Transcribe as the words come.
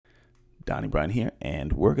Donnie Bryan here,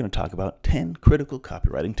 and we're going to talk about 10 critical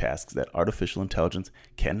copywriting tasks that artificial intelligence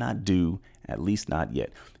cannot do, at least not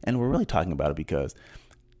yet. And we're really talking about it because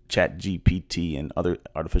ChatGPT and other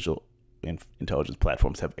artificial intelligence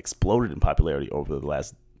platforms have exploded in popularity over the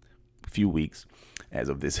last few weeks as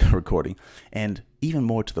of this recording. And even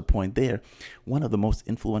more to the point there, one of the most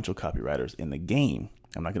influential copywriters in the game,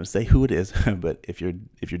 I'm not going to say who it is, but if you're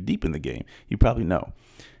deep in the game, you probably know.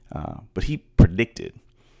 But he predicted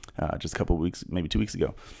just a couple of weeks, maybe 2 weeks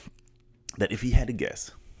ago, that if he had to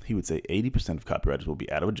guess, he would say 80% of copywriters will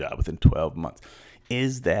be out of a job within 12 months.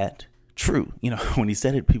 Is that true? You know, when he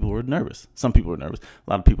said it, people were nervous. Some people were nervous. A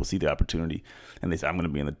lot of people see the opportunity and they say, I'm going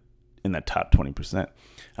to be in that top 20%.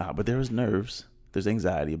 But there is nerves. There's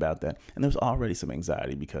anxiety about that. And there's already some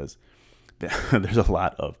anxiety because there's a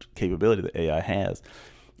lot of capability that AI has.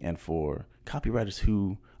 And for copywriters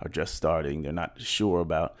who are just starting, they're not sure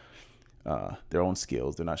about their own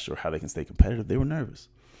skills. They're not sure how they can stay competitive. They were nervous.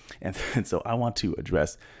 And so I want to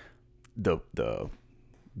address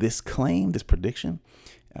this claim, this prediction,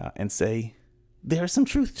 and say there's some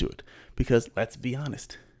truth to it. Because let's be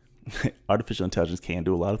honest, artificial intelligence can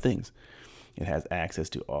do a lot of things. It has access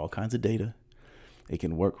to all kinds of data. It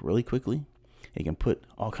can work really quickly. It can put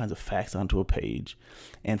all kinds of facts onto a page.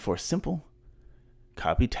 And for simple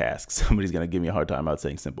copy tasks, somebody's going to give me a hard time about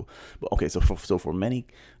saying simple. But okay, so for many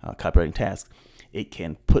copywriting tasks, it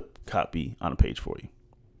can put copy on a page for you.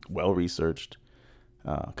 Well-researched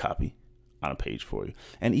copy on a page for you.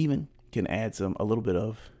 And even can add a little bit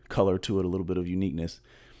of color to it, a little bit of uniqueness.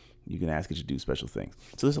 You can ask it to do special things.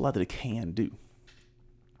 So there's a lot that it can do.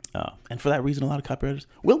 And for that reason, a lot of copywriters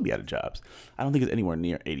will be out of jobs. I don't think it's anywhere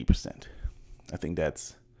near 80%. I think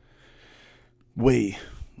that's way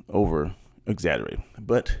over exaggerated.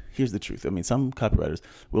 But here's the truth. I mean, some copywriters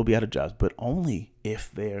will be out of jobs, but only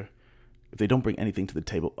if they don't bring anything to the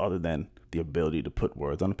table other than the ability to put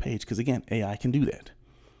words on a page. Because again, AI can do that.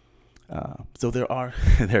 So there are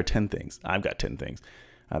 10 things. I've got 10 things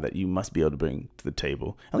that you must be able to bring to the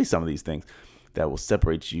table. At least some of these things that will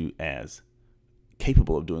separate you as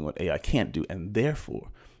capable of doing what AI can't do, and therefore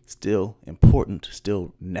still important,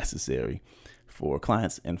 still necessary for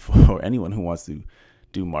clients and for anyone who wants to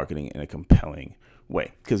do marketing in a compelling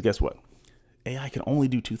way. Because guess what? AI can only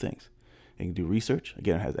do two things. It can do research.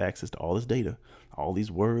 Again, it has access to all this data, all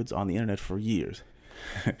these words on the internet for years,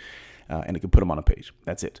 and it can put them on a page.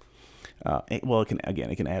 That's it. It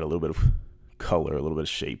can add a little bit of color, a little bit of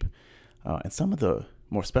shape, and some of the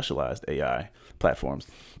more specialized AI platforms.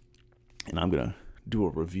 And I'm gonna do a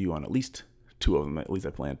review on at least two of them. At least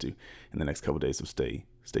I plan to in the next couple of days. So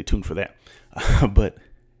stay tuned for that. But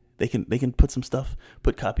they can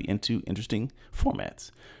put copy into interesting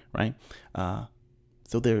formats, right?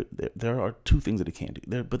 So there are two things that it can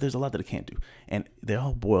do. But there's a lot that it can't do, and they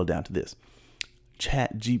all boil down to this: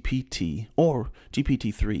 ChatGPT or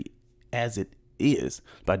GPT-3, as it is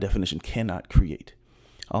by definition, cannot create.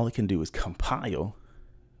 All it can do is compile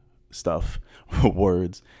stuff,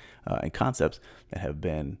 words, and concepts that have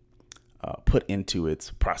been put into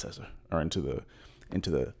its processor or into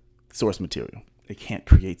the source material. It can't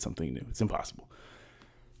create something new. It's impossible.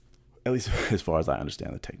 At least as far as I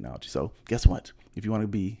understand the technology. So guess what? If you want to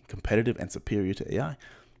be competitive and superior to AI,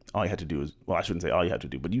 all you have to do is, well, I shouldn't say all you have to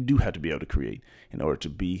do, but you do have to be able to create in order to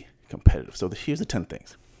be competitive. So here's the 10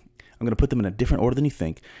 things. I'm going to put them in a different order than you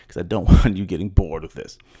think because I don't want you getting bored with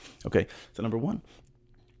this. Okay, so number one,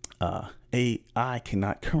 AI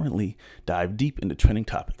cannot currently dive deep into trending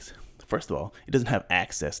topics. First of all, it doesn't have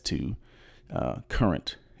access to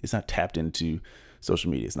it's not tapped into social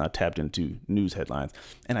media. It's not tapped into news headlines.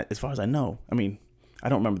 And as far as I know, I mean, I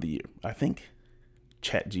don't remember the year. I think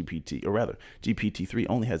ChatGPT, or rather GPT-3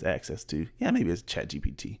 only has access to, maybe it's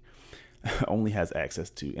ChatGPT, only has access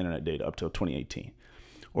to internet data up till 2018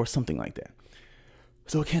 or something like that.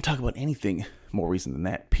 So it can't talk about anything more recent than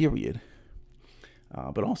that, period.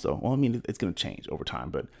 But also, well, I mean, it's going to change over time.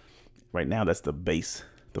 But right now, that's the base,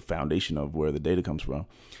 the foundation of where the data comes from.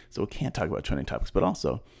 So it can't talk about trending topics. But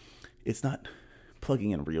also, it's not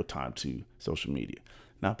plugging in real time to social media,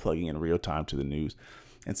 not plugging in real time to the news.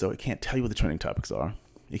 And so it can't tell you what the trending topics are.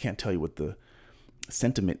 It can't tell you what the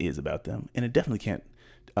sentiment is about them. And it definitely can't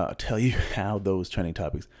tell you how those trending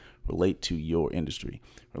topics relate to your industry,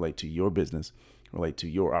 relate to your business, relate to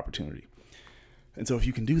your opportunity. And so if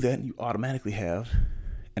you can do that, you automatically have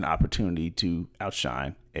an opportunity to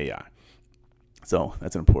outshine AI. So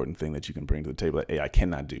that's an important thing that you can bring to the table that AI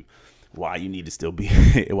cannot do. Why you need to still be,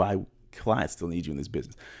 why clients still need you in this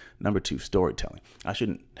business. Number two, storytelling. I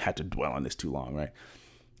shouldn't have to dwell on this too long, right?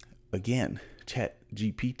 Again,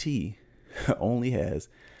 ChatGPT only has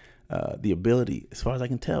the ability, as far as I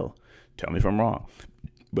can tell me if I'm wrong,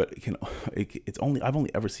 but I've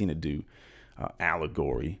only ever seen it do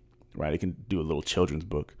allegory, right? It can do a little children's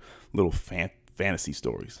book, little fantasy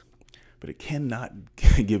stories, but it cannot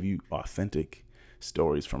give you authentic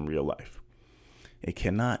stories from real life. It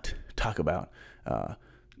cannot talk about,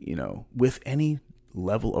 with any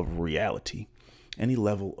level of reality, any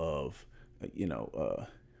level of,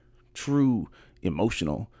 true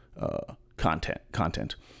emotional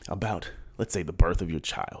content about, let's say, the birth of your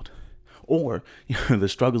child, or the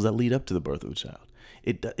struggles that lead up to the birth of a child.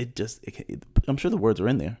 I'm sure the words are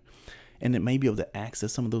in there, and it may be able to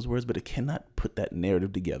access some of those words, but it cannot put that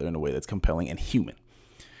narrative together in a way that's compelling and human.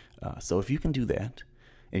 So if you can do that,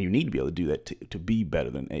 and you need to be able to do that to be better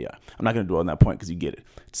than AI. I'm not going to dwell on that point because you get it.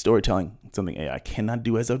 Storytelling, something AI cannot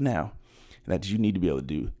do as of now, that you need to be able to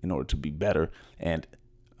do in order to be better and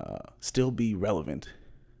still be relevant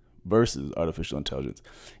versus artificial intelligence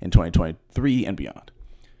in 2023 and beyond.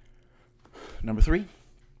 Number 3,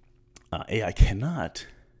 AI cannot,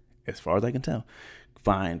 as far as I can tell,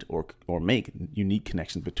 find or make unique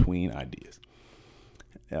connections between ideas.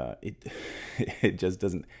 It just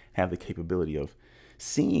doesn't have the capability of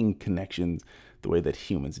seeing connections the way that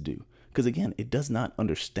humans do. Because again, it does not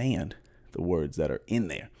understand the words that are in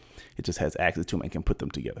there. It just has access to them and can put them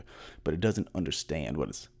together. But it doesn't understand what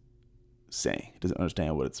it's saying. It doesn't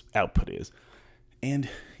understand what its output is. And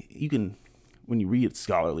you can, when you read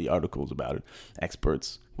scholarly articles about it,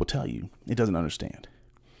 experts will tell you it doesn't understand.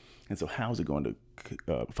 And so how is it going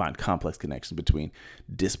to find complex connections between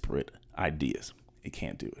disparate ideas? It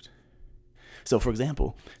can't do it. So for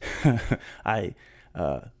example, about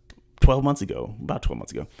 12 months ago,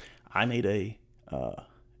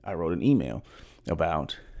 I wrote an email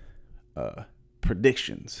about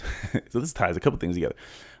predictions. So this ties a couple things together.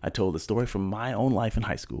 I told a story from my own life in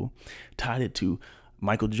high school, tied it to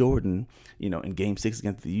Michael Jordan, in Game 6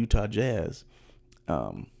 against the Utah Jazz,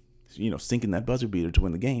 sinking that buzzer beater to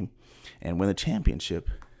win the game and win the championship,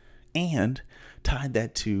 and tied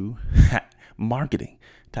that to marketing,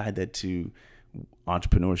 tied that to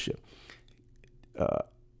entrepreneurship.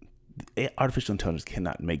 Artificial intelligence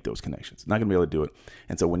cannot make those connections. It's not going to be able to do it.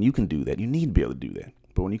 And so when you can do that, you need to be able to do that.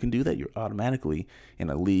 But when you can do that, you're automatically in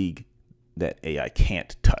a league that AI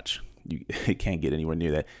can't touch. It can't get anywhere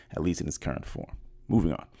near that, at least in its current form.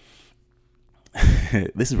 Moving on.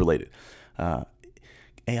 This is related.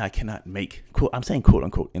 AI cannot make, I'm saying quote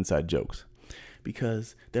unquote, inside jokes,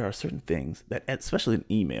 because there are certain things that, especially in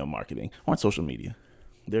email marketing or on social media,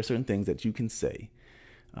 there are certain things that you can say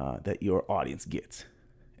that your audience gets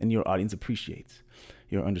and your audience appreciates,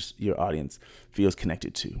 your audience feels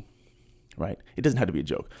connected to, right? It doesn't have to be a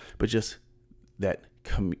joke, but just that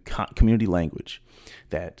community language,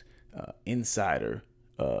 that insider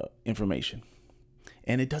information.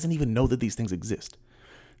 And it doesn't even know that these things exist.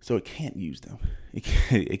 So it can't use them.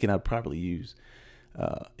 It cannot properly use,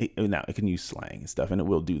 now it can use slang and stuff, and it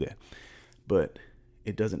will do that. But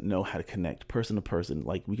it doesn't know how to connect person to person.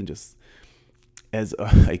 Like we can just, as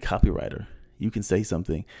a copywriter, you can say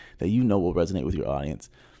something that will resonate with your audience.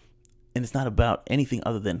 And it's not about anything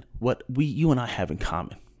other than what you and I have in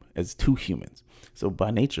common as two humans. So by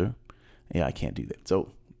nature, AI can't do that.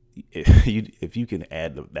 So if you can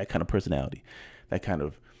add that kind of personality, that kind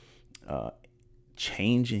of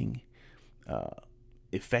changing,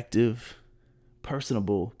 effective,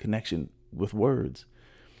 personable connection with words,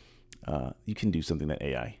 you can do something that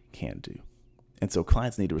AI can't do. And so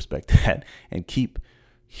clients need to respect that and keep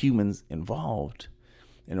humans involved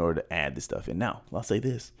in order to add this stuff in. Now, I'll say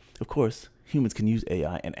this. Of course, humans can use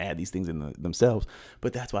AI and add these things in themselves,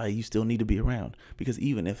 but that's why you still need to be around. Because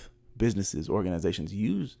even if businesses, organizations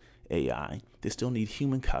use AI, they still need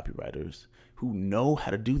human copywriters who know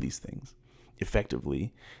how to do these things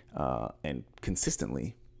effectively and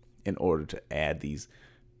consistently in order to add these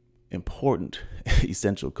important,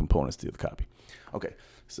 essential components to the copy. Okay,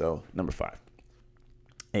 so number 5,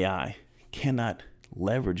 AI cannot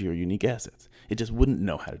leverage your unique assets. It just wouldn't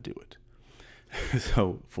know how to do it.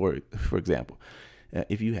 So for example,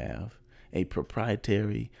 if you have a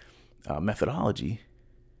proprietary methodology,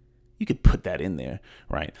 you could put that in there,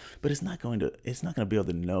 right? But it's not going to be able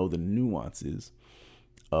to know the nuances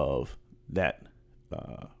of that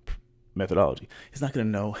methodology. It's not going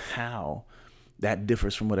to know how that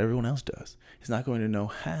differs from what everyone else does. It's not going to know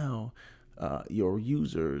how your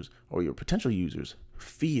users or your potential users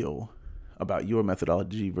feel about your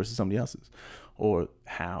methodology versus somebody else's, or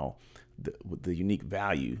how the unique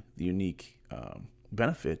value, the unique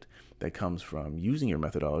benefit that comes from using your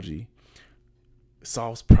methodology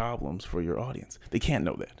solves problems for your audience. They can't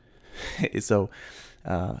know that. So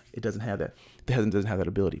it doesn't have that. Doesn't have that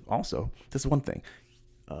ability. Also, this is one thing.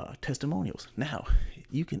 Testimonials. Now,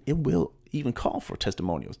 it will even call for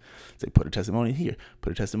testimonials. Say, put a testimonial here,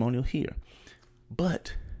 put a testimonial here.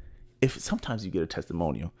 But if sometimes you get a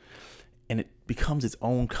testimonial and it becomes its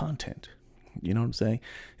own content, you know what I'm saying?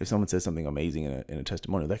 If someone says something amazing in a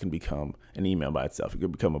testimonial, that can become an email by itself. It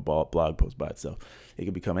could become a blog post by itself. It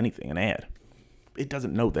could become anything, an ad. It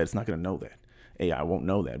doesn't know that. It's not going to know that. AI won't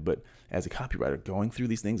know that. But as a copywriter, going through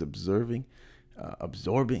these things, observing,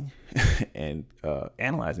 absorbing, and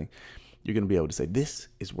analyzing, you're going to be able to say, this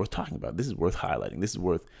is worth talking about. This is worth highlighting. This is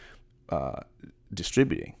worth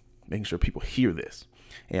distributing, making sure people hear this.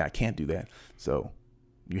 AI can't do that. So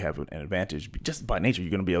you have an advantage. Just by nature,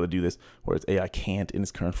 you're going to be able to do this, whereas AI can't, in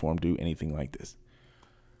its current form, do anything like this.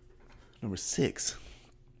 Number 6,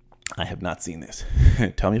 I have not seen this.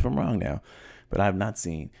 Tell me if I'm wrong now, but I have not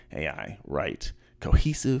seen AI write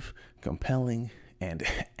cohesive, compelling, and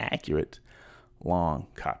accurate long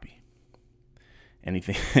copy.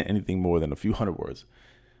 Anything more than a few hundred words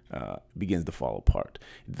begins to fall apart.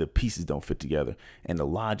 The pieces don't fit together, and the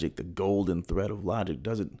logic, the golden thread of logic,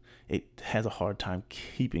 it has a hard time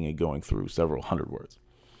keeping it going through several hundred words.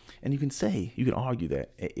 And you can argue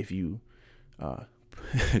that if you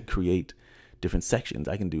create different sections,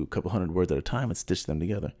 I can do a couple hundred words at a time and stitch them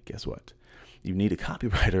together. Guess what? You need a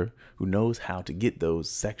copywriter who knows how to get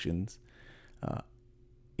those sections,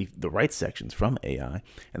 the right sections from AI,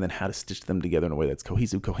 and then how to stitch them together in a way that's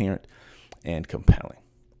cohesive, coherent, and compelling.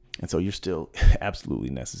 And so you're still absolutely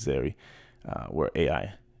necessary where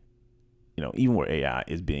AI, even where AI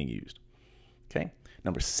is being used. Okay.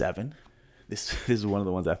 Number 7, this is one of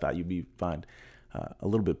the ones I thought you'd find a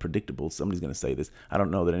little bit predictable. Somebody's going to say this. I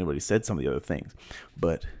don't know that anybody said some of the other things,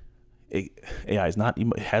 but AI has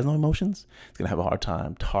no emotions. It's going to have a hard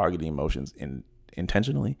time targeting emotions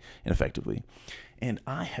intentionally and effectively. And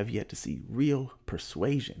I have yet to see real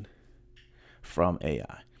persuasion from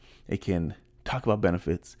AI. It can talk about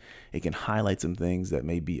benefits. It can highlight some things that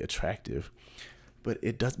may be attractive, but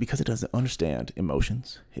because it doesn't understand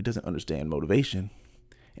emotions, it doesn't understand motivation,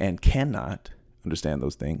 and cannot understand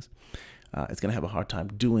those things. It's going to have a hard time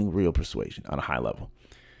doing real persuasion on a high level.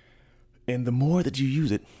 And the more that you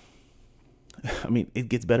use it, it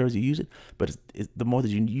gets better as you use it, but the more that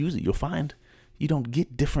you use it, you'll find you don't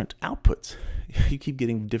get different outputs. You keep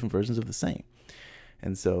getting different versions of the same.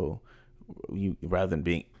 And so rather than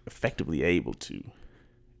being effectively able to,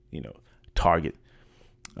 target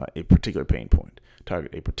a particular pain point,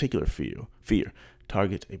 target a particular fear,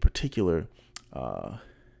 target a particular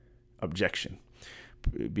objection,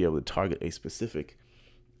 be able to target a specific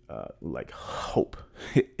hope,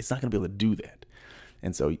 it's not going to be able to do that.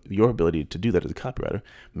 And so your ability to do that as a copywriter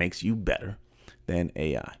makes you better than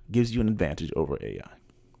AI, gives you an advantage over AI.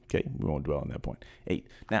 Okay, we won't dwell on that point. 8.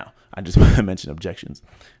 Now, I just want to mention objections,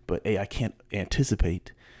 but AI can't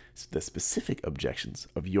anticipate the specific objections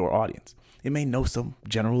of your audience. It may know some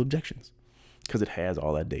general objections because it has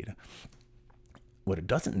all that data. What it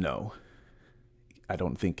doesn't know, I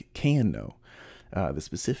don't think it can know, the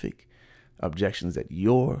specific objections that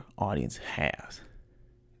your audience has.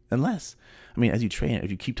 Unless, as you train it,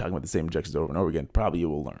 if you keep talking about the same objections over and over again, probably you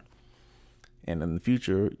will learn. And in the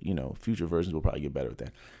future, future versions will probably get better at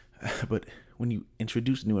that. But when you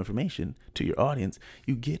introduce new information to your audience,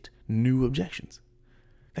 you get new objections.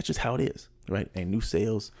 That's just how it is, right? A new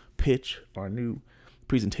sales pitch or a new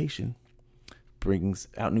presentation brings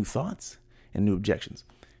out new thoughts and new objections.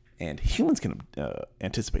 And humans can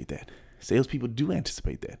anticipate that. Salespeople do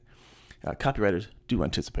anticipate that. Copywriters do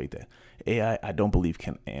anticipate that. AI, I don't believe,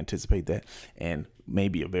 can anticipate that, and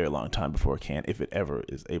maybe a very long time before it can, if it ever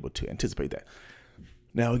is able to anticipate that.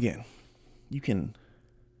 Now, again,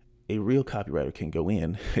 a real copywriter can go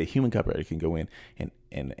in, a human copywriter can go in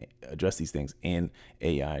and address these things in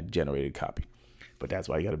AI-generated copy. But that's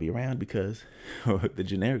why you got to be around, because the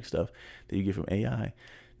generic stuff that you get from AI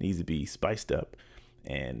needs to be spiced up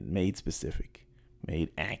and made specific,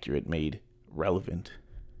 made accurate, made relevant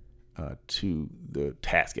to the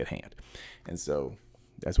task at hand. And so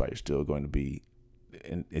that's why you're still going to be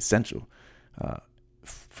essential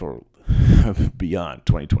for beyond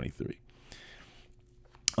 2023.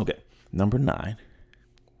 Okay, number 9.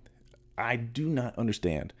 I do not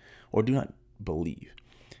understand or do not believe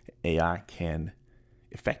AI can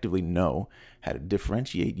effectively know how to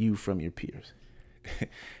differentiate you from your peers.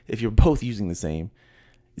 If you're both using the same,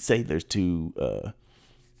 say there's 2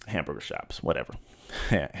 hamburger shops, whatever,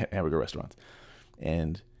 hamburger restaurants,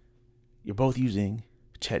 and you're both using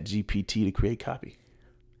ChatGPT to create copy,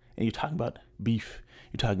 and you're talking about beef,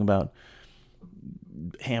 you're talking about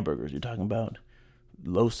hamburgers, you're talking about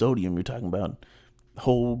low sodium, you're talking about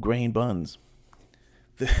whole grain buns.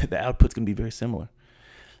 The output's going to be very similar.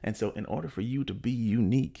 And so in order for you to be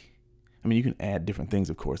unique, I mean, you can add different things,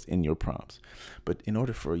 of course, in your prompts, but in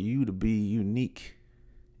order for you to be unique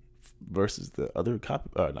versus the other not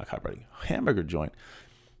copywriting, hamburger joint,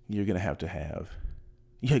 you're going to have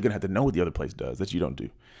to know what the other place does that you don't do,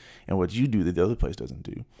 and what you do that the other place doesn't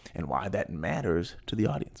do, and why that matters to the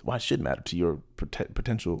audience, why it should matter to your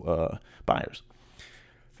potential buyers.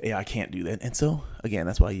 AI can't do that. And so, again,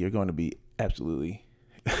 that's why you're going to be absolutely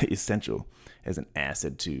essential as an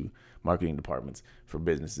asset to marketing departments, for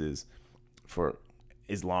businesses, for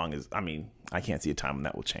as long as, I can't see a time when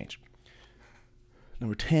that will change.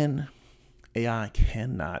 Number 10, AI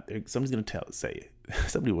cannot, somebody's going to say it.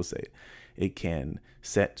 Somebody will say it. It can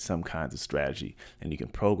set some kinds of strategy, and you can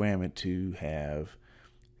program it to have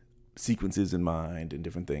sequences in mind and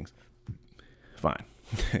different things. Fine.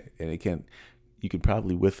 And you can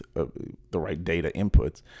probably, with the right data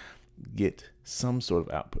inputs, get some sort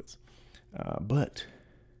of outputs. But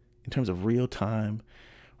in terms of real time,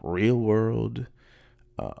 real world,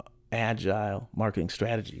 agile marketing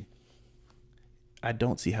strategy, I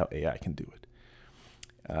don't see how AI can do it.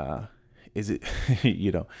 Is it,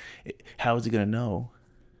 how is it going to know,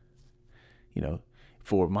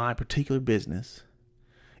 for my particular business,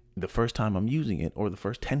 the first time I'm using it or the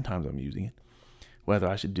first 10 times I'm using it, whether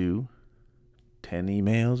I should do 10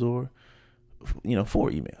 emails or,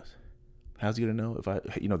 4 emails? How's it going to know if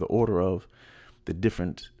the order of the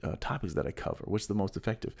different topics that I cover, what's the most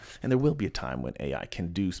effective? And there will be a time when AI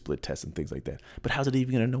can do split tests and things like that. But how's it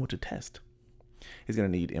even going to know what to test? It's going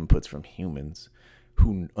to need inputs from humans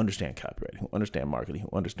who understand copywriting, who understand marketing, who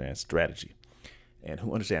understand strategy, and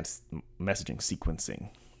who understand messaging sequencing,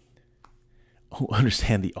 who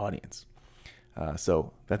understand the audience.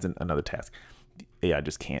 So that's another task. AI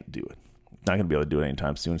just can't do it. Not going to be able to do it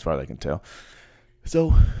anytime soon, as far as I can tell.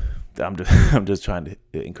 So I'm just trying to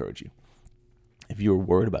encourage you. If you're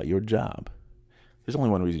worried about your job, there's only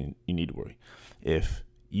one reason you need to worry. If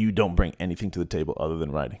you don't bring anything to the table other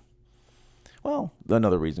than writing. Well,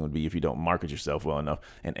 another reason would be if you don't market yourself well enough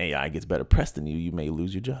and AI gets better press than you, you may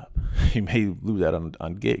lose your job. You may lose out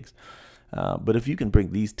on gigs. But if you can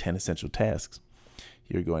bring these 10 essential tasks,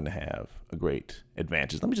 you're going to have a great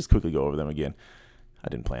advantage. Let me just quickly go over them again. I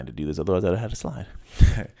didn't plan to do this, otherwise I'd have had a slide.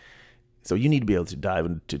 So you need to be able to dive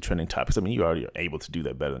into trending topics. You already are able to do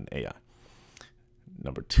that better than AI.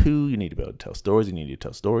 Number 2, you need to be able to tell stories. You need to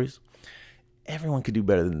tell stories. Everyone could do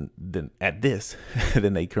better than at this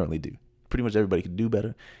than they currently do. Pretty much everybody can do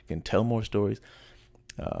better, can tell more stories,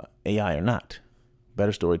 AI or not.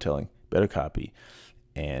 Better storytelling, better copy,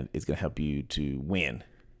 and it's going to help you to win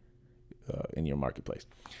in your marketplace.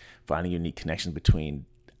 Finding unique connections between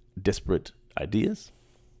disparate ideas,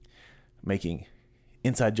 making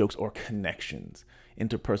inside jokes or connections,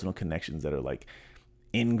 interpersonal connections that are like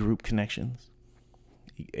in-group connections.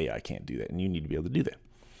 AI can't do that, and you need to be able to do that,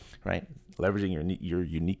 right? Leveraging your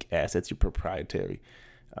unique assets, your proprietary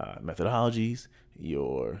methodologies,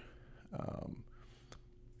 your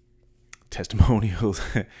testimonials,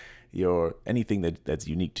 your anything that's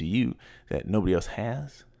unique to you that nobody else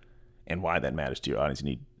has, and why that matters to your audience. You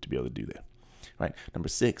need to be able to do that, right? Number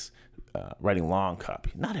 6, writing long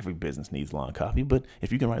copy. Not every business needs long copy, but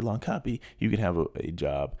if you can write long copy, you can have a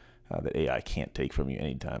job that AI can't take from you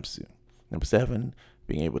anytime soon. Number 7,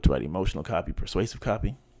 being able to write emotional copy, persuasive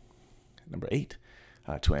copy. Number 8,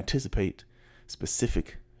 to anticipate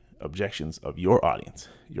specific objections of your audience,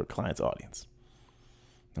 your client's audience.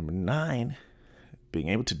 Number 9, being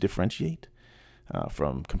able to differentiate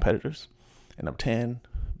from competitors. And number 10,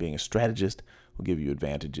 being a strategist will give you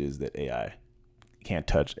advantages that AI can't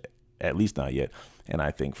touch, at least not yet. And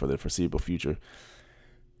I think for the foreseeable future,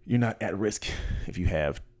 you're not at risk if you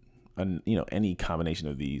have any combination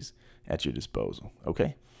of these at your disposal.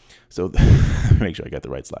 Okay, so make sure I got the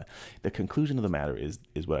right slide. The conclusion of the matter is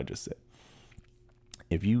what I just said.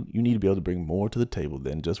 If you need to be able to bring more to the table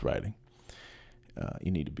than just writing.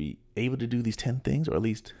 You need to be able to do these 10 things, or at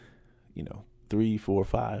least 3, 4,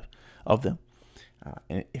 5 of them.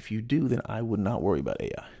 And if you do, then I would not worry about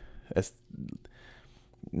AI. That's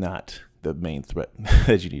not the main threat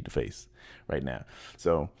that you need to face right now.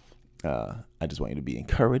 So I just want you to be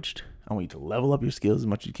encouraged. I want you to level up your skills as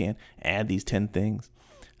much as you can, add these 10 things,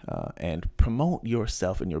 and promote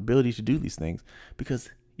yourself and your ability to do these things,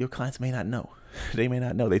 because your clients may not know. They may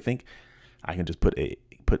not know. They think I can just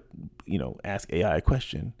ask AI a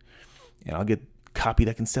question and I'll get copy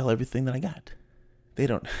that can sell everything that I got. They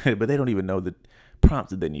don't, but they don't even know the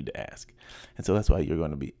prompts that they need to ask. And so that's why you're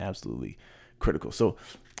going to be absolutely critical. So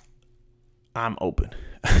I'm open.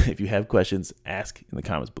 If you have questions, ask in the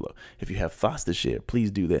comments below. If you have thoughts to share,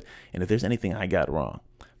 please do that. And if there's anything I got wrong,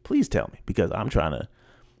 please tell me, because I'm trying to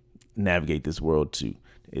navigate this world too.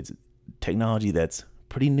 It's technology that's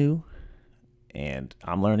pretty new, and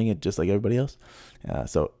I'm learning it just like everybody else.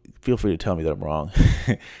 So feel free to tell me that I'm wrong.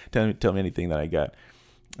 Tell me anything that I got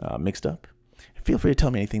mixed up. Feel free to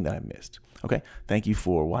tell me anything that I missed. Okay, thank you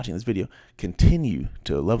for watching this video. Continue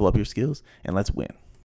to level up your skills, and let's win.